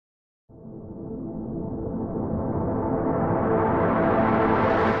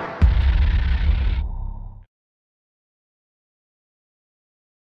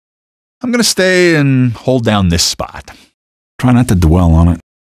I'm going to stay and hold down this spot. Try not to dwell on it.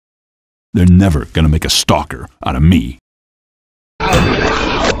 They're never going to make a stalker out of me.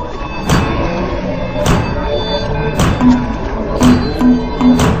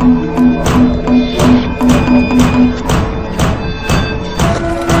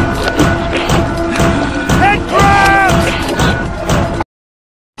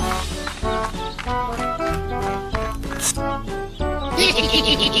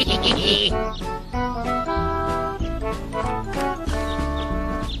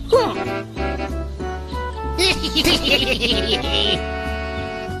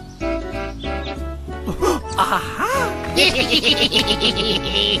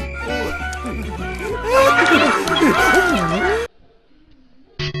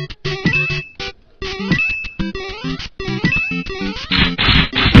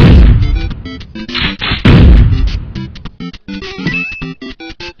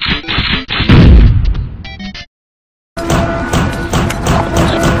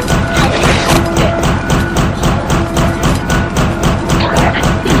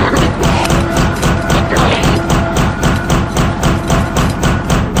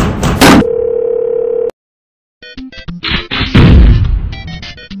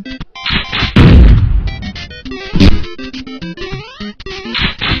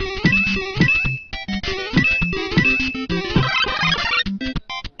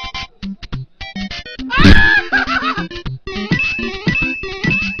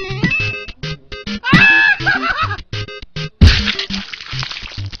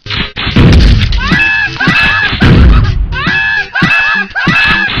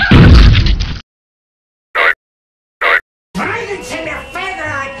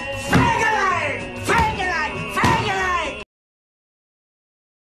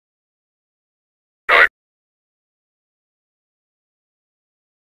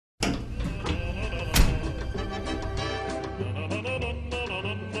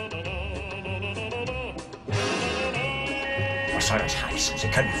 Was soll das heißen? Sie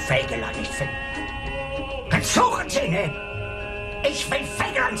können Fegelein nicht finden. Dann suchen Sie ihn! Ich will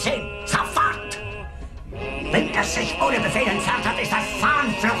Fegelein sehen! Sofort! Wenn er sich ohne Befehl entfernt hat, ist das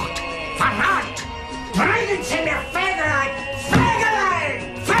Fahnenflucht! Verrat! Bringen Sie mir Fegelein!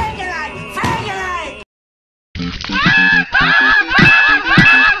 Fegelein! Fegelein! Fegelein!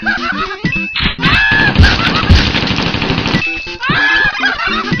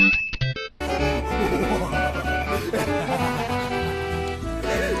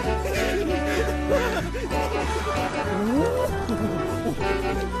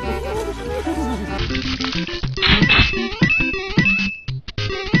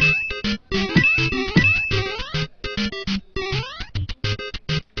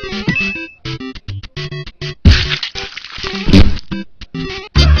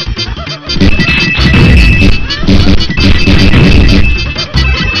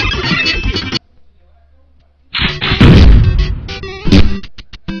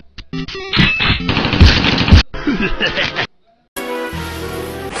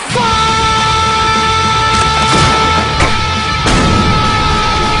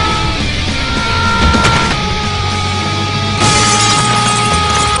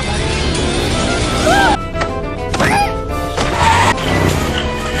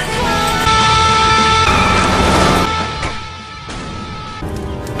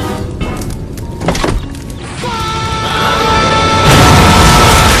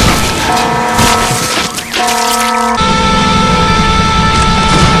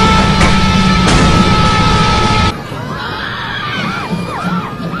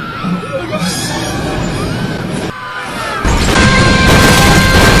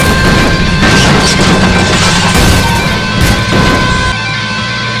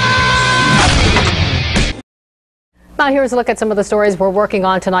 Now here's a look at some of the stories we're working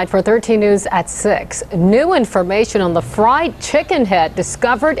on tonight for 13 News at 6. New information on the fried chicken head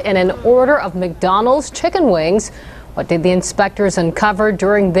discovered in an order of McDonald's chicken wings. What did the inspectors uncover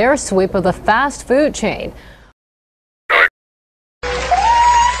during their sweep of the fast food chain?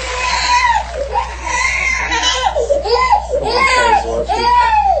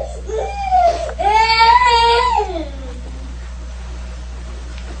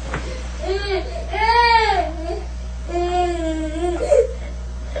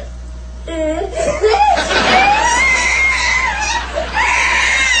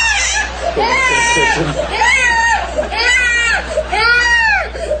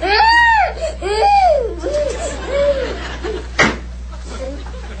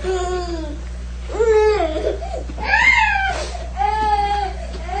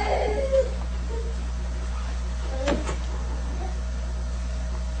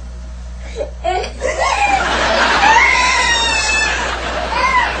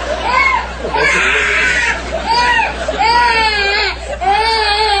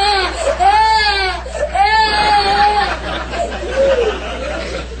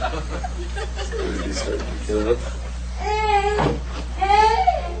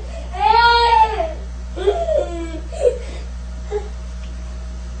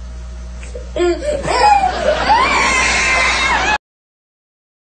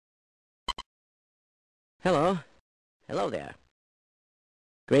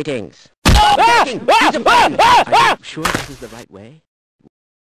 Greetings. He's a button! Are you sure this is the right way?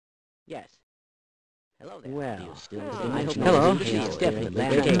 Yes. Hello there. Well, hello. She's definitely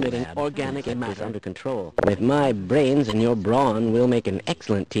transmitting organic matter under control. With my brains and your brawn, we'll make an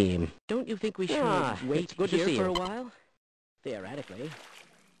excellent team. Don't you think we should wait here for a while? Theoretically.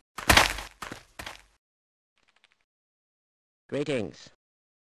 Greetings.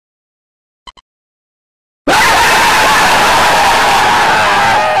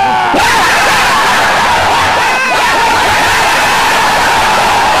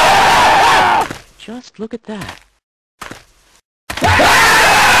 Just look at that.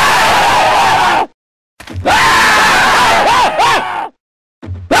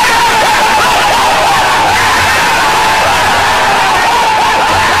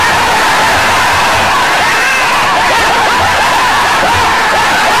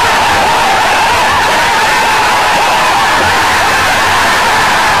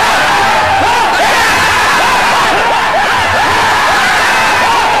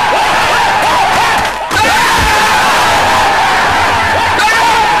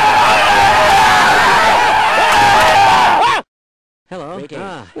 Hello.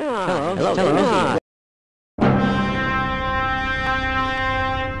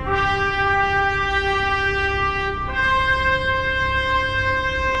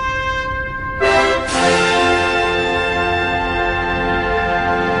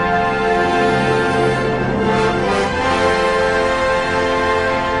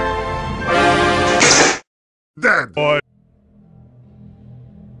 Dead. Boy.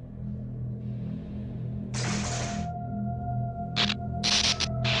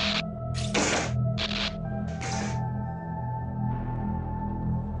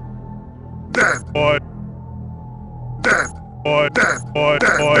 Dead. Boy. Dead. Boy. Dead. Boy.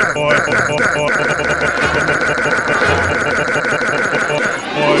 Dead. Boy. Boy.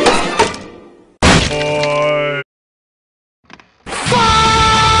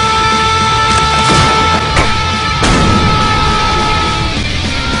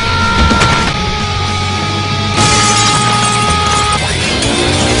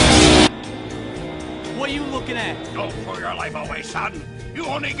 What are you looking at? Don't throw your life away, son. You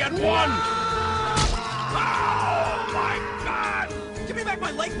only get one. Oh, my God. Give me back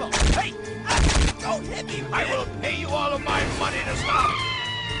my leg bone. Hey! Don't hit me, man. I will pay you all of my money to stop.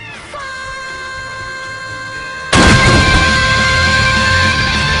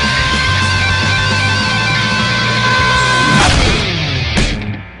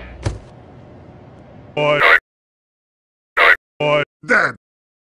 Boy. Boy. Dead.